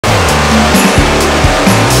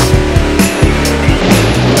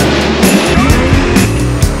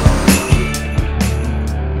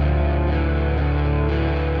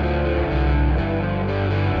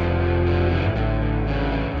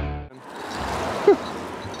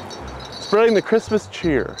Spreading the Christmas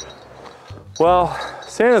cheer. Well,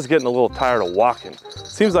 Santa's getting a little tired of walking.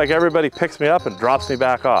 Seems like everybody picks me up and drops me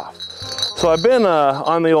back off. So I've been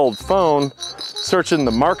on the old phone searching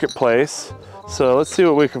the marketplace. So let's see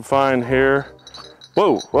what we can find here.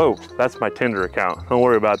 Whoa, whoa, that's my Tinder account. Don't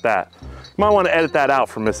worry about that. You might want to edit that out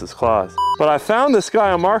for Mrs. Claus. But I found this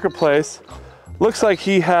guy on Marketplace. Looks like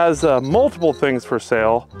he has multiple things for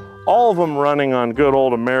sale, all of them running on good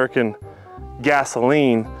old American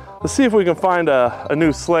gasoline. Let's see if we can find a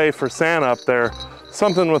new sleigh for Santa up there.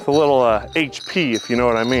 Something with a little HP, if you know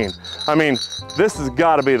what I mean. I mean, this has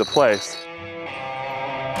got to be the place.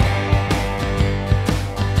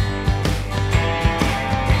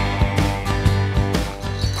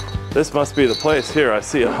 This must be the place here. I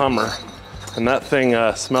see a Hummer, and that thing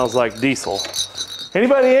smells like diesel.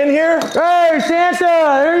 Anybody in here? Hey, Santa,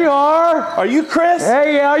 there you are. Are you Chris?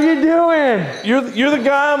 Hey, how you doing? You're the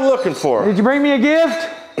guy I'm looking for. Did you bring me a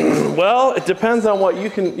gift? Well, it depends on what you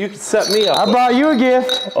can set me up I with. brought you a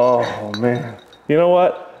gift. Oh man. You know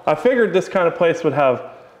what? I figured this kind of place would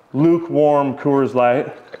have lukewarm Coors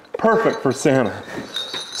Light. Perfect for Santa.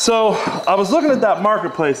 So I was looking at that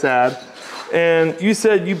Marketplace ad, and you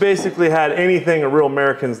said you basically had anything a real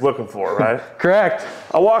American's looking for, right? Correct.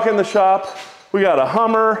 I walk in the shop, we got a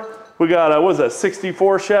Hummer, we got a, what is that,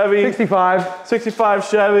 64 Chevy? 65. 65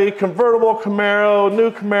 Chevy, convertible Camaro, new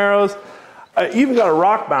Camaros. I even got a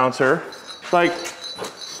rock bouncer. Like,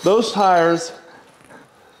 those tires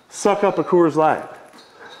suck up a Coors Light.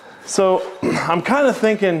 So I'm kind of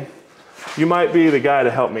thinking you might be the guy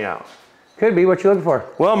to help me out. Could be. What you looking for?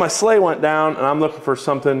 Well, my sleigh went down and I'm looking for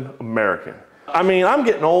something American. I mean, I'm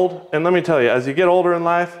getting old, and let me tell you, as you get older in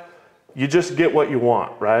life, you just get what you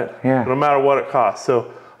want, right? Yeah. No matter what it costs.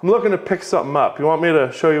 So I'm looking to pick something up. You want me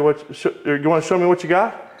to show you what, you want to show me what you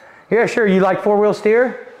got? Yeah, sure. You like four-wheel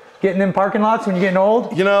steer? Getting in parking lots when you're getting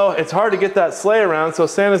old? You know, it's hard to get that sleigh around, so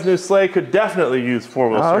Santa's new sleigh could definitely use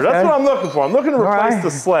four-wheel steer. Okay. That's what I'm looking for. I'm looking to replace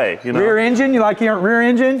the sleigh, you know? Rear engine? You like your rear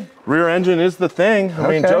engine? Rear engine is the thing. I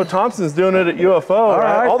mean, Joe Thompson's doing it at UFO,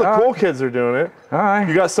 right? All the cool kids are doing it. All right.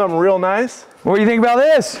 You got something real nice? What do you think about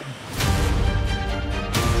this?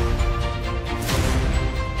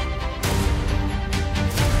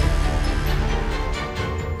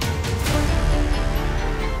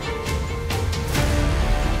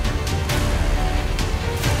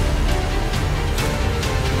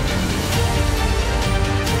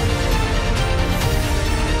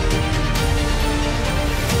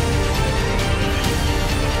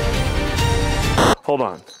 Hold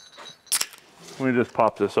on. Let me just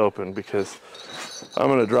pop this open because I'm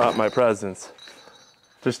gonna drop my presents.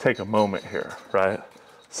 Just take a moment here, right?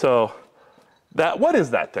 So, what is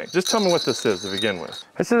that thing? Just tell me what this is to begin with.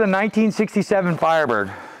 This is a 1967 Firebird.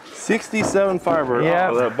 67 Firebird. Yeah.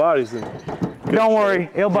 Oh, that body's in good Don't worry,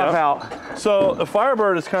 shape. it'll buff out. So the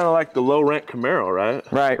Firebird is kind of like the low rent Camaro, right?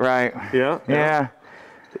 Right, right. Yeah? Yeah.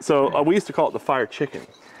 So we used to call it the Fire Chicken.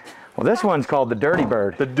 Well, this one's called the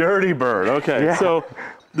DirtyBird. The DirtyBird, okay. Yeah. So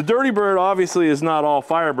the DirtyBird obviously is not all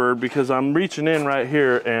Firebird because I'm reaching in right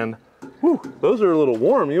here and, whew, those are a little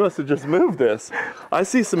warm. You must have just moved this. I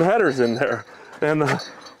see some headers in there. And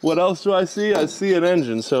what else do I see? I see an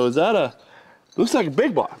engine. So is that looks like a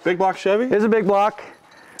big block Chevy? It's a big block,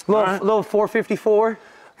 little 454.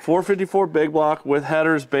 454 big block with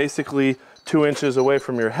headers basically 2 inches away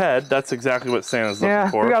from your head. That's exactly what Santa's looking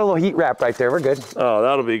for. Yeah, we got a little heat wrap right there. We're good. Oh,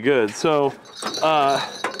 that'll be good. So,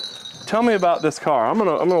 tell me about this car. I'm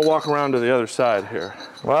gonna walk around to the other side here.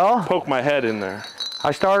 Well, Poke my head in there. I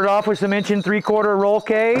started off with some 1.75" roll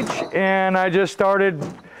cage, and I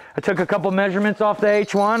took a couple measurements off the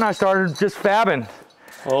H1. I started just fabbing.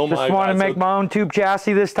 Oh my God. Just wanted to make my own tube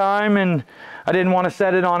chassis this time, and I didn't want to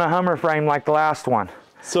set it on a Hummer frame like the last one.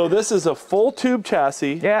 So this is a full tube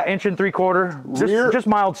chassis. Yeah, 1.75". Just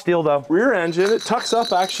mild steel though. Rear engine. It tucks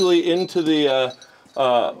up actually into the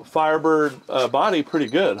Firebird body pretty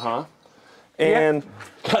good, huh? And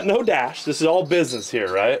got no dash. This is all business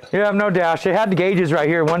here, right? Yeah, no dash. They had the gauges right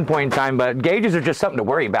here at one point in time, but gauges are just something to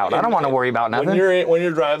worry about. I don't want to worry about nothing. When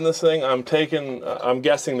you're driving this thing, I'm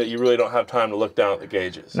guessing that you really don't have time to look down at the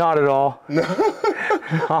gauges. Not at all.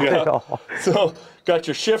 Not at all. So got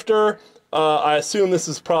your shifter. I assume this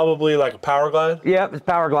is probably like a power glide? Yep, it's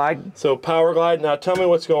power glide. So power glide. Now tell me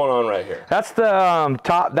what's going on right here. That's the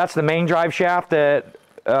that's the main drive shaft that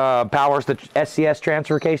powers the SCS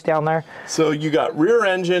transfer case down there. So you got rear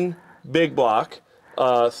engine, big block,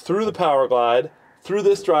 through the power glide, through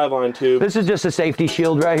this driveline tube. This is just a safety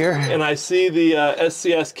shield right here. And I see the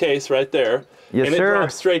SCS case right there. Yes, and it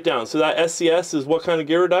drops straight down. So that SCS is what kind of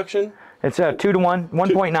gear reduction? It's a 2-to-1,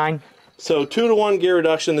 1.9. So 2-to-1 gear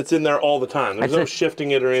reduction that's in there all the time. There's no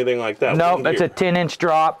shifting it or anything like that. No, that's a 10-inch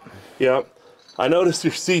drop. Yep. I noticed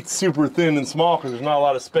your seat's super thin and small because there's not a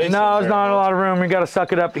lot of space. No, there's not a lot of room. You got to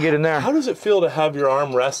suck it up to get in there. How does it feel to have your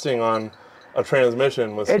arm resting on a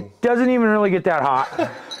transmission? With it doesn't even really get that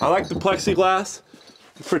hot. I like the plexiglass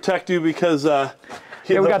to protect you because yeah,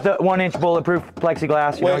 we got the 1-inch bulletproof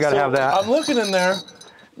plexiglass. You know, we got to have that. I'm looking in there.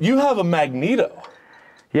 You have a magneto.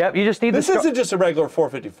 Yep, you just need this isn't just a regular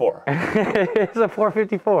 454. It's a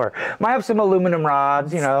 454. Might have some aluminum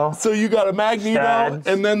rods, you know. So you got a magneto, studs.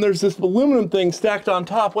 And then there's this aluminum thing stacked on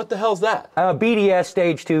top. What the hell's that? BDS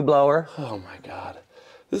stage 2 blower. Oh my God.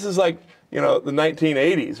 This is like, you know, the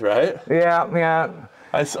 1980s, right? Yeah, yeah.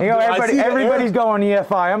 You know, everybody's going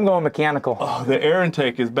EFI. I'm going mechanical. Oh, the air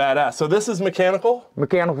intake is badass. So this is mechanical?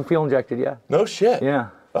 Mechanical fuel injected, yeah. No shit.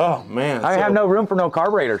 Yeah. Oh man. I have no room for no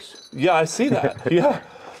carburetors. Yeah, I see that. Yeah.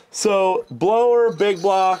 So blower, big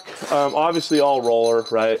block, obviously all roller,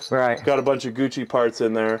 right? Right. Got a bunch of Gucci parts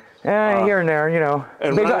in there. Here and there, you know.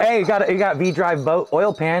 And hey, you got V-drive boat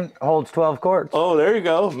oil pan, holds 12 quarts. Oh, there you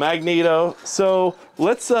go, magneto. So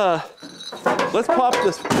let's pop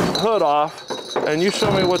this hood off, and you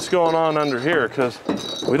show me what's going on under here, because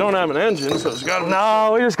we don't have an engine, so it's got to.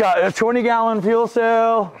 No, we just got a 20-gallon fuel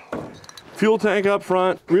cell. Fuel tank up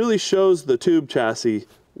front really shows the tube chassis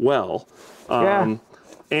well. Yeah.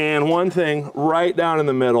 And one thing right down in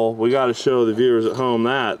the middle, we got to show the viewers at home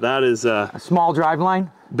that is a small driveline.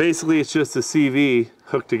 Basically, it's just a CV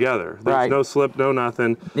hooked together. There's no slip, no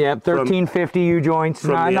nothing. Yep, 1350 U-joints,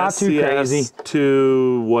 not too crazy.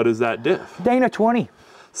 To what is that diff? Dana 20.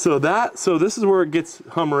 So this is where it gets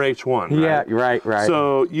Hummer H1, right? Yeah, right.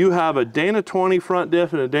 So you have a Dana 20 front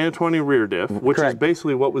diff and a Dana 20 rear diff, which is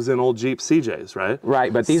basically what was in old Jeep CJs, right?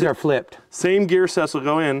 Right, but these are flipped. Same gear sets will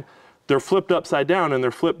go in. They're flipped upside down, and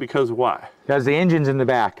they're flipped because why? Because the engine's in the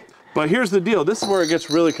back. But here's the deal. This is where it gets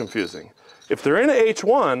really confusing. If they're in an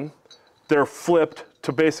H1, they're flipped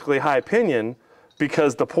to basically high pinion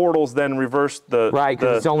because the portals then reverse the right,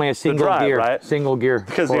 because it's only a single gear, right? Single gear.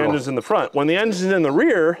 Because the engine's in the front. When the engine's in the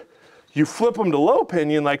rear, you flip them to low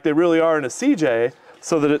pinion like they really are in a CJ,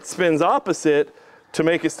 so that it spins opposite to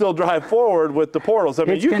make it still drive forward with the portals. I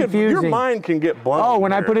mean, your mind can get blown. Oh,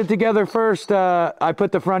 when I put it together first, I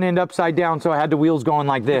put the front end upside down, so I had the wheels going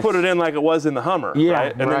like this. You put it in like it was in the Hummer,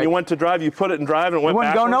 right? And then you went to drive, you put it in drive, and it went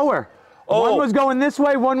backwards. It wouldn't go nowhere. One was going this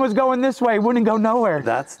way, one was going this way. It wouldn't go nowhere.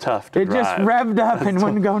 That's tough to drive. It just revved up and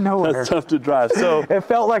wouldn't go nowhere. That's tough to drive. So it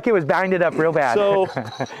felt like it was binded up real bad. So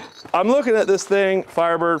I'm looking at this thing,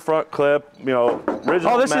 Firebird front clip, you know,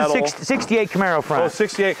 original metal. Oh, this is 68 Camaro front. Oh,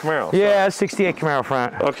 68 Camaro. Yeah, 68 Camaro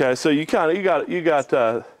front. Okay, so you got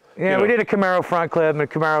yeah, we did a Camaro front clip and a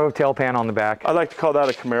Camaro tail pan on the back. I like to call that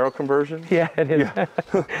a Camaro conversion. Yeah, it is. Yeah.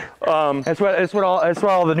 That's what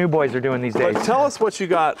all the new boys are doing these days. But tell us what you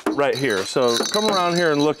got right here. So come around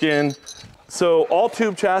here and look in. So all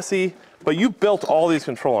tube chassis, but you built all these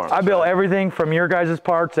control arms. I built everything from your guys'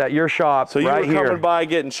 parts at your shop. So you were coming by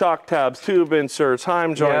getting shock tabs, tube inserts,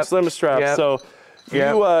 Heim joints, limit straps. Yep. So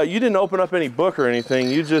you didn't open up any book or anything.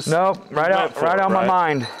 You just right on my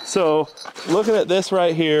mind. So looking at this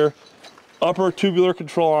right here, upper tubular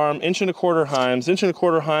control arm, 1.25" Heims,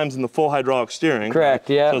 1.25" Heims in the full hydraulic steering. Correct,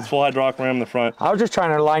 yeah. So it's full hydraulic ram in the front. I was just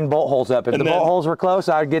trying to line bolt holes up. If the bolt holes were close,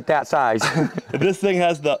 I'd get that size. This thing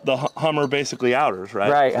has the Hummer basically outers, right?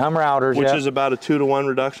 Right, Hummer outers, which is about a 2-to-1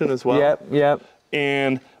 reduction as well. Yep.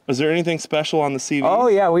 And was there anything special on the CV? Oh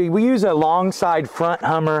yeah, we use a long side front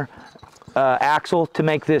Hummer axle to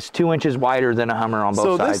make this 2 inches wider than a Hummer on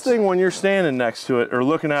both sides. So this thing, when you're standing next to it or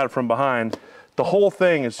looking at it from behind, the whole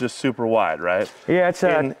thing is just super wide, right? Yeah, it's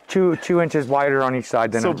two inches wider on each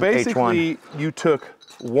side than an H1. So basically, you took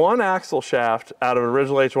one axle shaft out of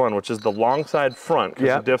original H1, which is the long side front,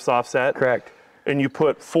 because the diff's offset. Correct. And you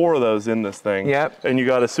put 4 of those in this thing. Yep. And you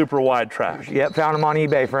got a super wide track. Yep, found them on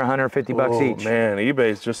eBay for 150 bucks each. Oh man,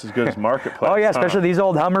 eBay's just as good as Marketplace. Oh yeah, especially these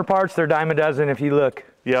old Hummer parts, they're dime a dozen if you look.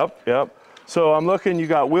 Yep. So I'm looking, you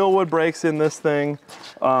got wheelwood brakes in this thing,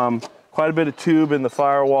 quite a bit of tube in the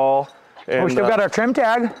firewall. And, we still got our trim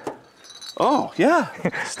tag. Oh, yeah.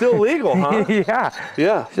 Still legal, huh?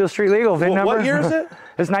 Yeah. Still street legal. VIN number. What year is it?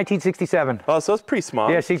 It's 1967. Oh, so it's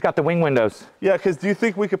pre-smog. Yeah, she's got the wing windows. Yeah, because do you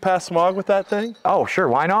think we could pass smog with that thing? Oh, sure.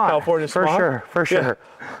 Why not? California smog? For sure.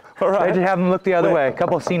 Yeah. All right. They just have them look the other way. A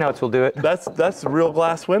couple of C-notes will do it. That's real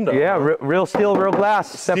glass window. Yeah, real steel, real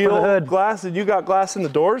glass, except for the hood. Glass, and you got glass in the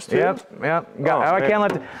doors too? Yep. I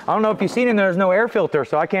don't know if you've seen it, there's no air filter,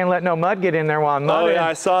 so I can't let no mud get in there while I'm mudding. Oh yeah,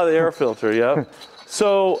 I saw the air filter, yep.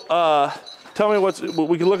 So tell me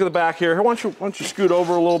we can look at the back here. Why don't you scoot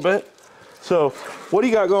over a little bit? So what do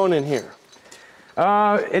you got going in here?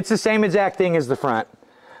 It's the same exact thing as the front.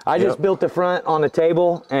 I just built the front on the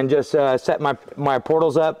table and just set my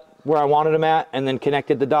portals up where I wanted them at, and then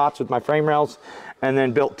connected the dots with my frame rails, and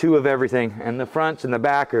then built 2 of everything. And the fronts and the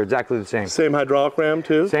back are exactly the same. Same hydraulic ram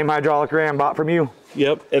too? Same hydraulic ram, bought from you.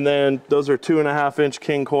 Yep, and then those are 2.5-inch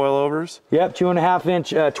King Coil-overs? Yep,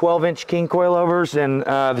 2.5-inch, 12-inch King Coil-overs, and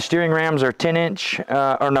the steering rams are 10-inch,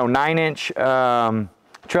 or no, 9-inch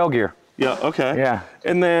trail gear. Yeah, okay. Yeah.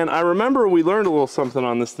 And then I remember we learned a little something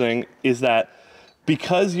on this thing, is that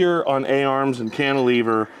because you're on A-arms and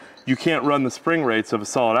cantilever, you can't run the spring rates of a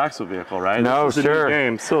solid axle vehicle, right? No, sure.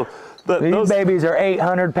 Game. So these babies are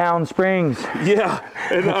 800-pound springs. Yeah,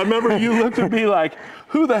 and I remember you looked at me like,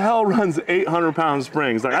 who the hell runs 800-pound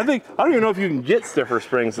springs? Like, I don't even know if you can get stiffer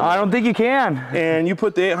springs. I don't think you can. And you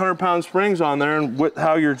put the 800-pound springs on there, and with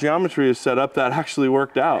how your geometry is set up, that actually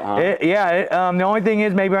worked out, huh? The only thing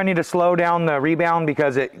is maybe I need to slow down the rebound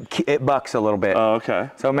because it bucks a little bit. Oh,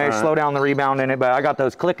 okay. So maybe slow down the rebound in it, but I got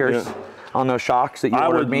those clickers on those shocks that you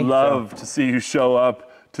ordered me. I would love to see you show up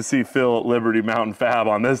to see Phil at Liberty Mountain Fab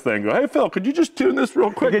on this thing. Go, hey Phil, could you just tune this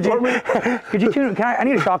real quick for me? Could you tune? I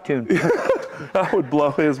need a shock tune. That would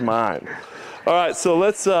blow his mind. All right, so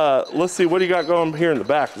let's see, what do you got going here in the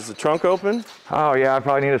back? Is the trunk open? Oh yeah, I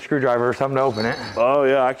probably need a screwdriver or something to open it. Oh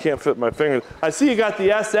yeah, I can't fit my fingers. I see you got the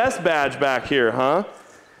SS badge back here, huh?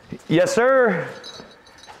 Yes, sir.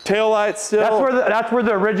 Tail lights still? That's where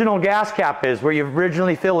the original gas cap is, where you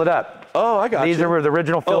originally fill it up. Oh, I got These are the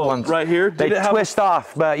original fill ones. Right here? They twist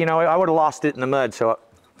off, but you know, I would have lost it in the mud, so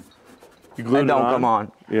you glued they don't come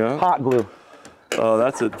on. Yeah. Hot glue. Oh,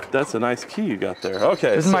 that's a nice key you got there.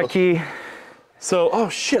 Okay. This is my key. So, oh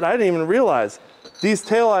shit, I didn't even realize. These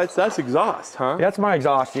taillights, that's exhaust, huh? That's my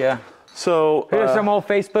exhaust, yeah. So here's some old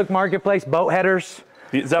Facebook Marketplace boat headers.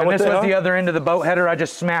 Is that what this was the other end of the boat header. I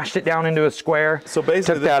just smashed it down into a square. So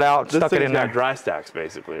basically, took that out, stuck it in there. Dry stacks,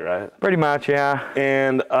 basically, right? Pretty much, yeah.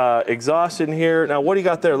 And exhaust in here. Now, what do you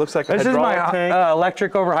got there? It looks like a hydraulic tank. This is my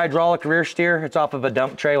electric over hydraulic rear steer. It's off of a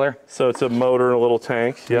dump trailer. So it's a motor and a little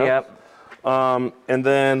tank. Yep. And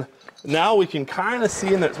then now we can kind of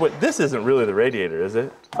see in there. Wait, this isn't really the radiator, is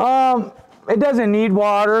it? It doesn't need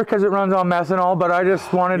water because it runs on methanol, but I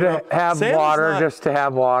just wanted to have water just to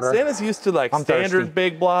have water. Santa's used to like standard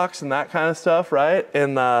big blocks and that kind of stuff, right?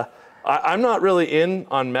 And I'm not really in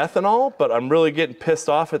on methanol, but I'm really getting pissed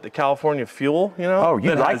off at the California fuel, you know? Oh,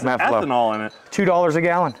 you like methanol in it. $2 a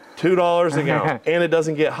gallon. $2 a gallon. And it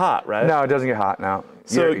doesn't get hot, right? No, it doesn't get hot, no.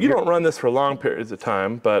 So you don't run this for long periods of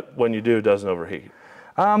time, but when you do, it doesn't overheat.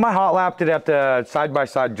 I hot lapped it at the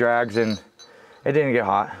side-by-side drags, and it didn't get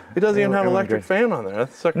hot. It doesn't even have an electric fan on there.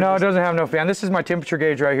 No, it doesn't have no fan. This is my temperature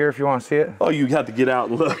gauge right here if you want to see it. Oh, you have to get out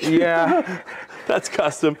and look. Yeah. That's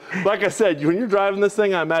custom. Like I said, when you're driving this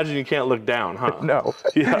thing, I imagine you can't look down, huh? No.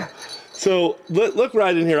 Yeah. So look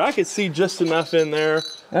right in here. I can see just enough in there.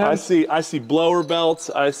 I see blower belts.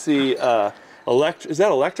 I see is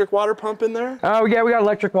that electric water pump in there? Oh yeah, we got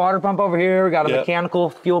electric water pump over here. We got a mechanical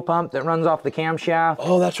fuel pump that runs off the camshaft.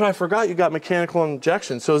 Oh, that's right. I forgot you got mechanical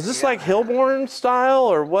injection. So is this like Hillborn style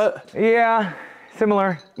or what? Yeah,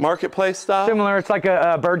 similar. Marketplace style? Similar. It's like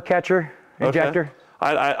a bird catcher injector.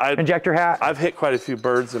 Okay. Injector hat. I've hit quite a few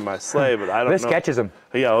birds in my sleigh, but I don't know. This catches them.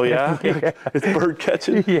 Yeah, oh yeah? It's bird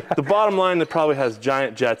catching? Yeah. The bottom line, it probably has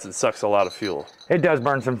giant jets and sucks a lot of fuel. It does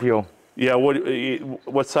burn some fuel. Yeah,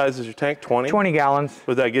 what size is your tank, 20? 20 gallons.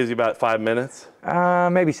 But that gives you about 5 minutes?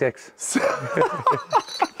 Maybe 6.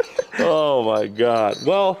 Oh my God.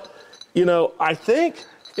 Well, you know, I think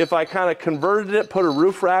if I kind of converted it, put a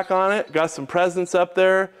roof rack on it, got some presents up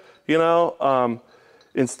there, you know,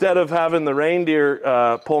 instead of having the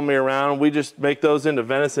reindeer pull me around, we just make those into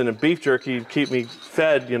venison and beef jerky to keep me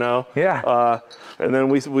fed, you know. Yeah. And then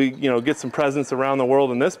we you know, get some presents around the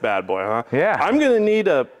world in this bad boy, huh? Yeah. I'm gonna need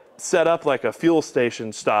to set up like a fuel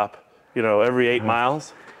station stop, you know, every 8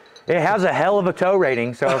 miles. It has a hell of a tow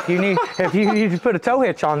rating, so if you need to put a tow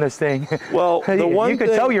hitch on this thing, well, you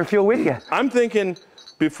could tow your fuel with you. I'm thinking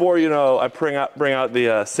before, you know, I bring out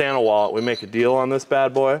the Santa wallet, we make a deal on this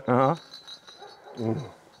bad boy.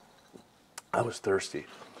 I was thirsty.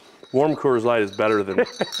 Warm Coors Light is better than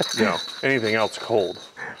you know, anything else cold.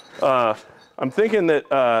 I'm thinking that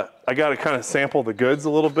I got to kind of sample the goods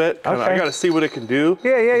a little bit. I got to see what it can do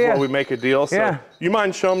before we make a deal. So you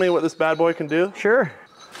mind showing me what this bad boy can do? Sure.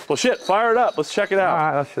 Well, shit, fire it up. Let's check it out.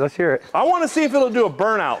 All right, let's hear it. I want to see if it'll do a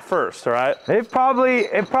burnout first, all right? It probably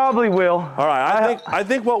will. All right, I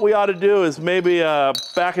think what we ought to do is maybe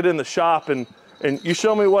back it in the shop and you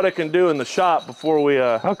show me what it can do in the shop before we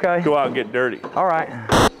go out and get dirty. All right.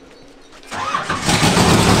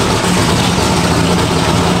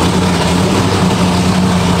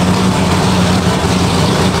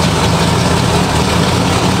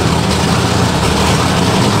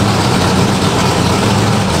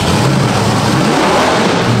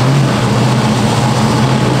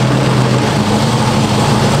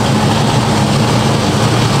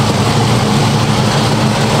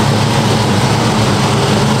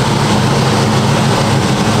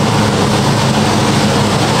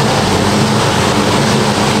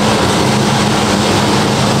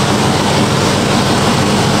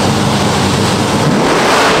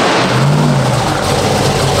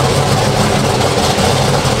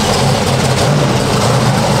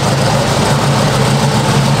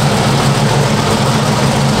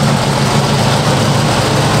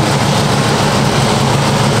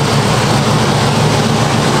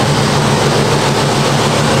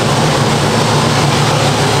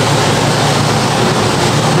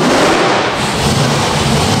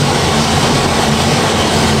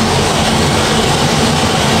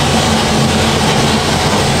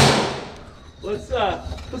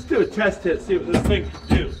 do a test hit, see what this thing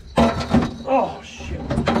can do. Oh shit.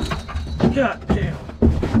 God damn.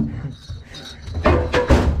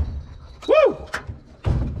 Woo!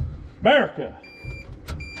 America.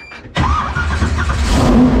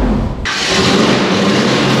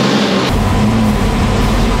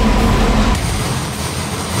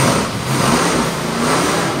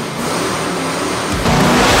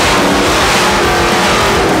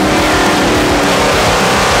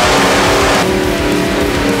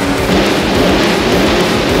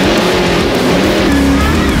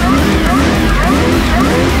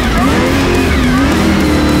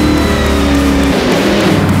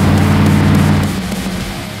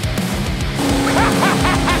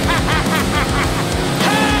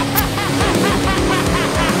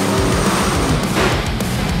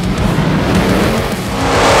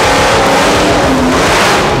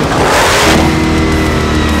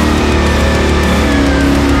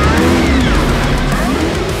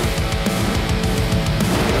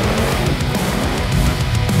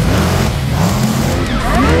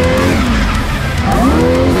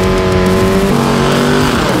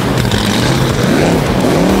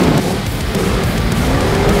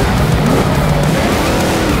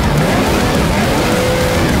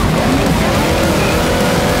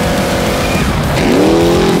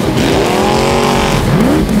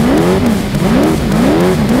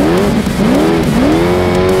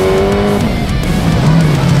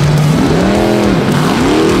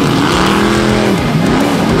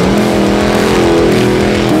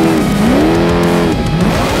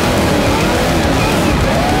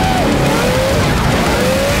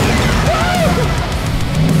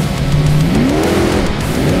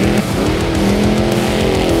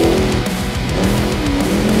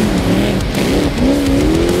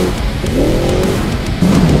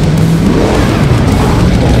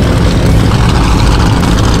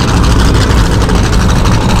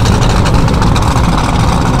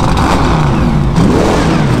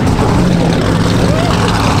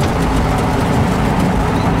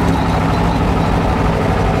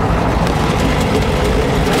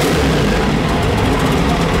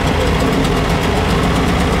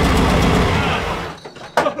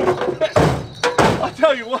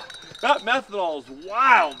 That methanol is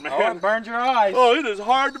wild, man. Oh, it burns your eyes. Oh, it is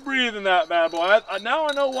hard to breathe in that bad boy. Now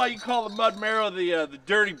I know why you call the mud marrow the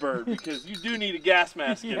dirty bird, because you do need a gas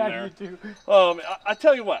mask in there. Yeah, you do. I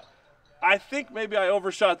tell you what, I think maybe I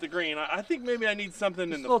overshot the green. I think maybe I need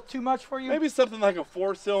something It's a little too much for you? maybe something like a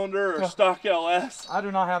 4-cylinder or stock LS. I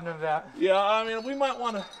do not have none of that. Yeah, I mean, we might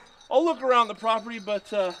want to, I'll look around the property,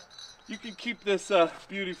 but you can keep this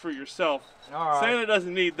beauty for yourself. All right. Santa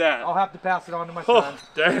doesn't need that. I'll have to pass it on to my son. Oh,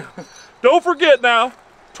 damn. Don't forget now,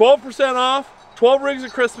 12% off, 12 rigs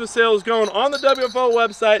of Christmas sales going on the WFO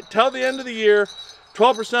website till the end of the year.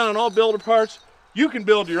 12% on all builder parts. You can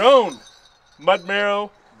build your own mud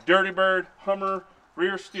marrow, DirtyBird, Hummer,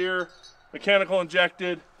 rear steer, mechanical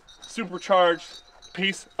injected, supercharged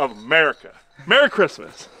piece of America. Merry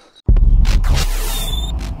Christmas.